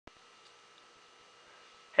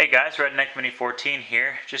Hey guys, Redneck Mini 14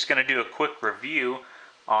 here. Just going to do a quick review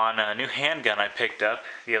on a new handgun I picked up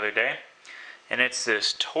the other day. And it's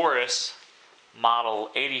this Taurus Model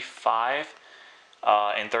 85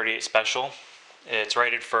 in 38 Special. It's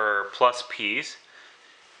rated for plus Ps.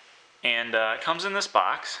 And it comes in this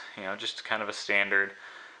box, just kind of a standard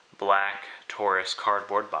black Taurus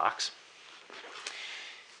cardboard box.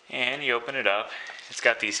 And you open it up. It's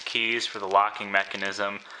got these keys for the locking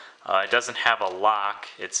mechanism. It doesn't have a lock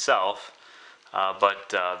itself,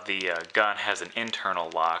 but the gun has an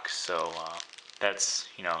internal lock, so that's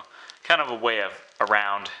kind of a way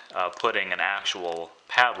around putting an actual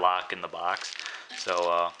padlock in the box.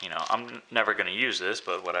 So I'm never going to use this,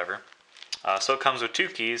 but whatever. So it comes with two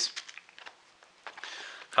keys.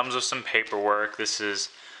 Comes with some paperwork. This is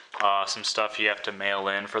some stuff you have to mail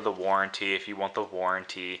in for the warranty if you want the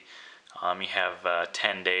warranty. You have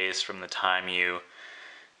 10 days from the time you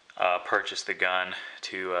purchase the gun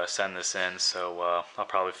to send this in, so I'll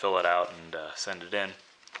probably fill it out and send it in.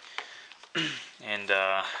 And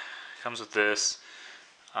comes with this,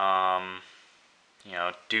 do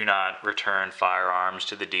not return firearms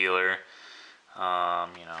to the dealer,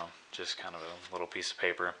 just kind of a little piece of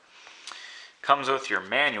paper. Comes with your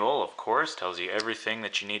manual, of course, tells you everything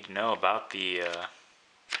that you need to know about the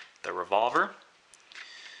revolver.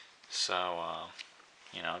 So,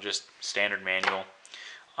 just standard manual.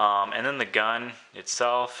 And then the gun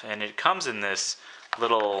itself, and it comes in this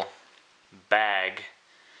little bag,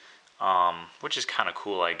 which is kind of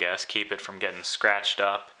cool, I guess. Keep it from getting scratched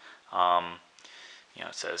up.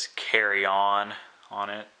 It says "carry on"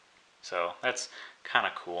 it, so that's kind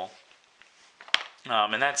of cool.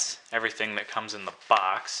 And that's everything that comes in the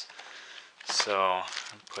box. So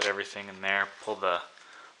put everything in there, pull the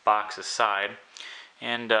box aside,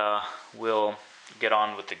 and we'll get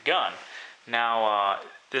on with the gun. Now,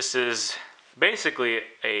 this is basically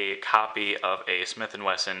a copy of a Smith &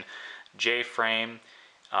 Wesson J-frame.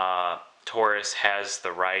 Taurus has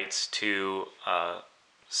the rights to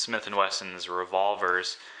Smith & Wesson's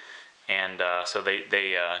revolvers, and so they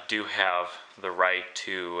do have the right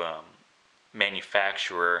to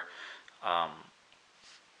manufacture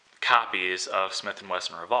copies of Smith &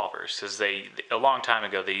 Wesson revolvers, because a long time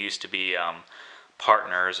ago they used to be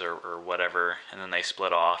partners or whatever, and then they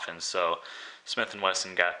split off, and so Smith &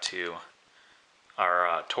 Wesson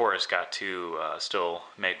Taurus got to still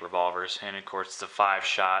make revolvers. And of course it's a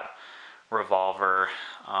 5-shot revolver.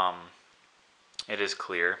 It is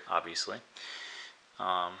clear, obviously.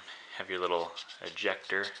 Have your little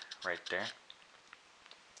ejector right there.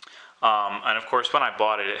 And of course when I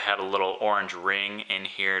bought it, it had a little orange ring in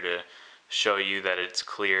here to show you that it's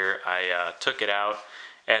clear. I took it out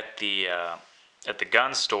at the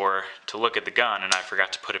gun store to look at the gun, and I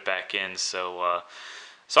forgot to put it back in, so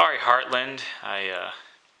sorry, Heartland, I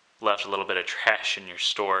left a little bit of trash in your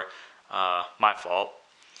store. My fault.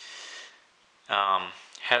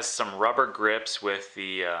 Has some rubber grips with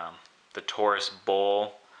the Taurus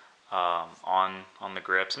bowl on the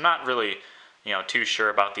grips. I'm not really too sure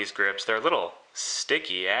about these grips. They're a little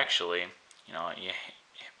sticky, actually. You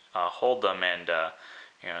hold them and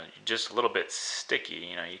just a little bit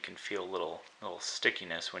sticky. You can feel a little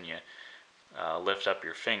stickiness when you lift up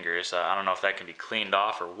your fingers. I don't know if that can be cleaned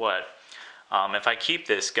off or what. If I keep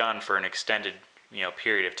this gun for an extended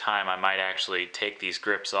period of time, I might actually take these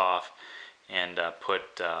grips off and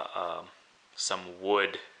put some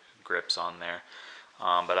wood grips on there,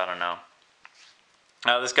 but I don't know.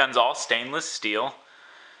 This gun's all stainless steel.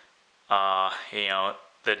 The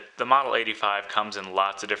Model 85 comes in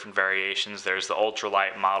lots of different variations. There's the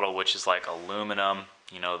ultralight model, which is like aluminum,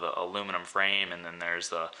 the aluminum frame, and then there's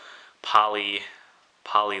the poly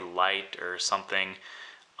light or something,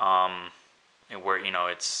 where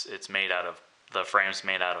it's made out of, the frame's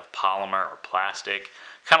made out of polymer or plastic,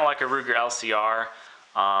 kind of like a Ruger LCR.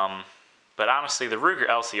 But honestly, the Ruger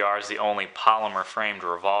LCR is the only polymer framed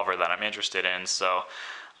revolver that I'm interested in, so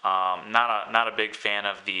not a big fan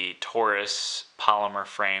of the Taurus polymer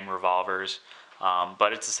frame revolvers,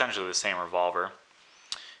 but it's essentially the same revolver.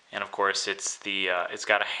 And of course it's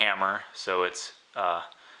got a hammer, so it's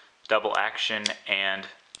double action and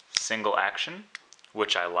single action,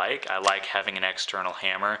 which I like. I like having an external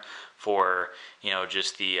hammer for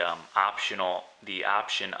just the option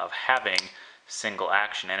of having single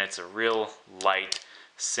action, and it's a real light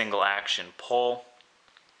single action pull.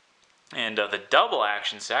 And the double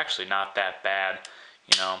action is actually not that bad.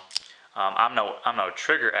 I'm no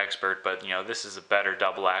trigger expert, but this is a better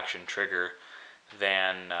double action trigger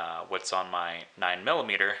than what's on my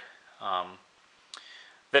 9mm.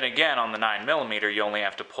 Then again, on the 9mm, you only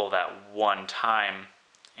have to pull that one time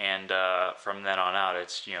and from then on out,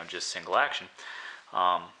 it's just single action.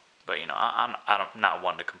 But I'm not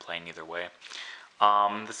one to complain either way.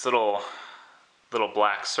 This little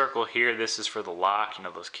black circle here, this is for the lock.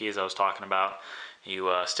 Those keys I was talking about.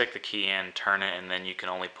 You stick the key in, turn it, and then you can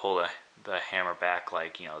only pull the hammer back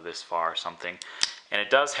like this far or something. And it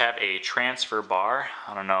does have a transfer bar.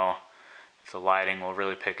 I don't know if the lighting will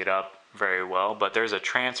really pick it up very well, but there's a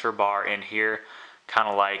transfer bar in here, kind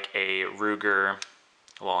of like a Ruger,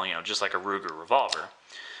 well, just like a Ruger revolver.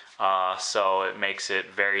 So it makes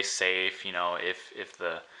it very safe.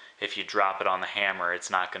 If you drop it on the hammer, it's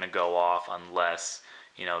not going to go off unless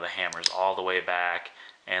the hammer's all the way back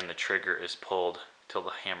and the trigger is pulled till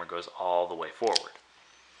the hammer goes all the way forward.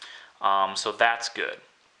 So that's good.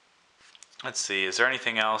 Let's see, is there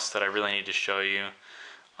anything else that I really need to show you?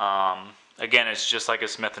 Again, it's just like a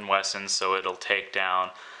Smith & Wesson, so it'll take down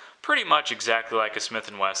pretty much exactly like a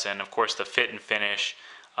Smith & Wesson. Of course, the fit and finish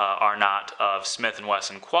are not of Smith &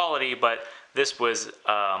 Wesson quality, but this was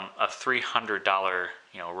a $300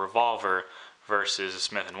 revolver versus a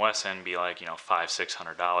Smith & Wesson be like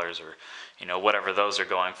 $500-600 or whatever those are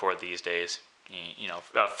going for these days.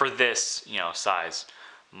 For this size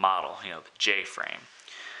model, the J frame.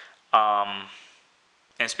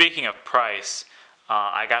 And speaking of price,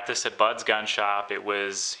 I got this at Bud's Gun Shop. It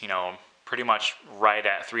was pretty much right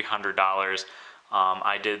at $300.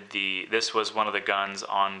 This was one of the guns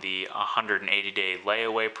on the 180-day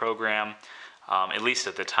layaway program, at least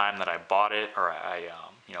at the time that I bought it, or I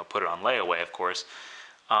put it on layaway, of course.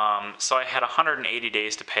 So I had 180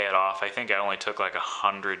 days to pay it off. I think I only took like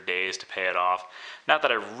 100 days to pay it off. Not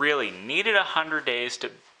that I really needed 100 days to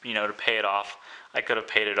pay it off. I could have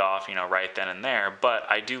paid it off, right then and there. But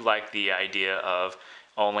I do like the idea of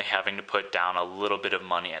only having to put down a little bit of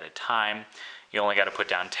money at a time. You only got to put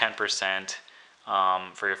down 10%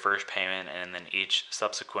 for your first payment, and then each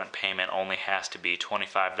subsequent payment only has to be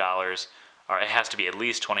 $25, or it has to be at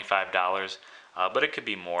least $25. But it could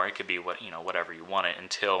be more. It could be whatever you want it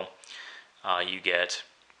until you get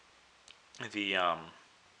the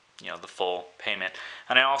the full payment.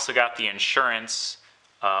 And I also got the insurance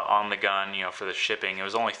on the gun, for the shipping. It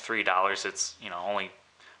was only $3. It's only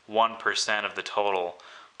 1% of the total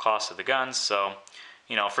cost of the gun. So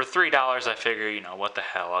for $3, I figure what the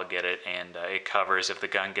hell, I'll get it, and it covers if the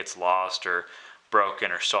gun gets lost or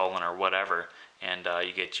broken or stolen or whatever, and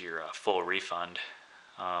you get your full refund.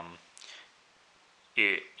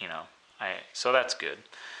 So that's good.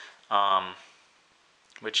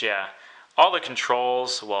 But yeah, all the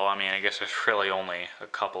controls, well, I mean, I guess there's really only a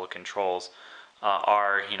couple of controls,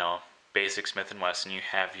 are, basic Smith & Wesson. You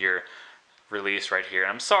have your release right here.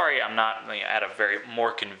 And I'm sorry I'm not at a very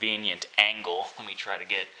more convenient angle. Let me try to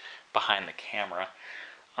get behind the camera.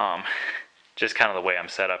 Just kind of the way I'm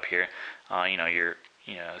set up here. Your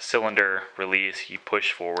cylinder release, you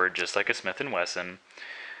push forward just like a Smith & Wesson.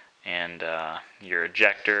 And your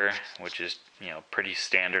ejector, which is pretty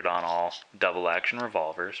standard on all double action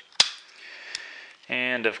revolvers,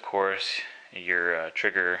 and of course your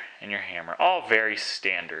trigger and your hammer, all very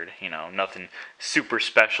standard. Nothing super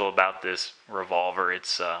special about this revolver.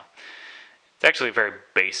 It's actually a very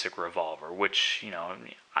basic revolver, which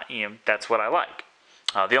that's what I like.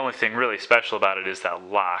 The only thing really special about it is that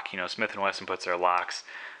lock. Smith & Wesson puts their locks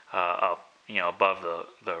up above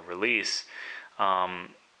the release.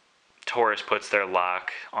 Taurus puts their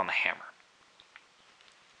lock on the hammer.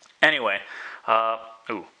 Anyway,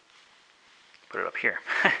 put it up here.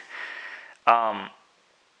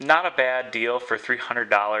 Not a bad deal for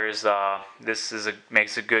 $300. This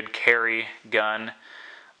makes a good carry gun.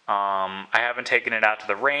 I haven't taken it out to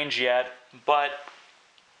the range yet, but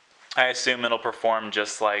I assume it'll perform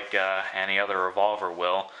just like any other revolver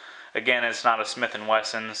will. Again, it's not a Smith &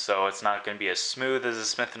 Wesson, so it's not going to be as smooth as a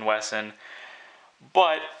Smith & Wesson.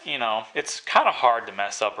 But, it's kind of hard to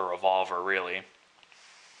mess up a revolver, really.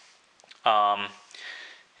 The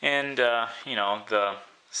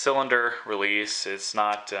cylinder release, it's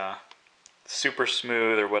not super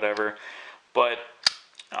smooth or whatever, but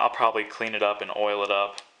I'll probably clean it up and oil it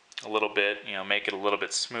up a little bit, make it a little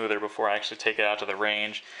bit smoother before I actually take it out to the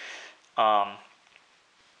range. But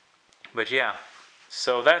yeah,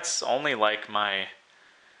 so that's only my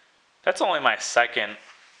second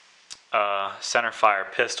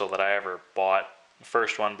centerfire pistol that I ever bought. The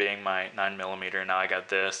first one being my 9mm. Now I got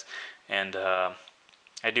this, and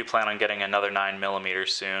I do plan on getting another 9mm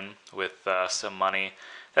soon with some money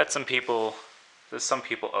that some people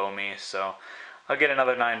owe me. So I'll get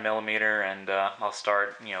another 9mm, and I'll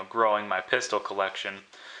start growing my pistol collection.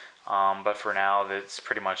 But for now, it's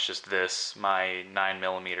pretty much just my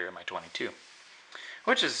 9mm and my 22,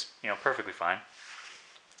 which is perfectly fine.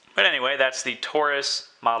 But anyway, that's the Taurus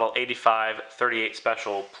Model 85 38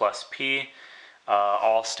 Special Plus P,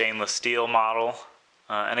 all stainless steel model.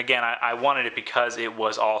 And again, I wanted it because it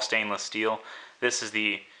was all stainless steel. This is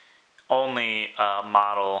the only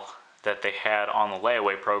model that they had on the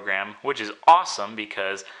layaway program, which is awesome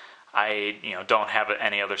because I don't have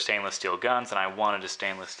any other stainless steel guns, and I wanted a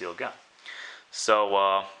stainless steel gun. So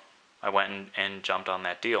I went and jumped on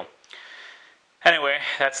that deal. Anyway,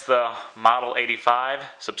 that's the Model 85.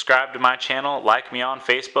 Subscribe to my channel, like me on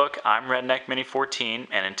Facebook. I'm Redneck Mini 14,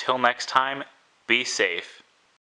 and until next time, be safe.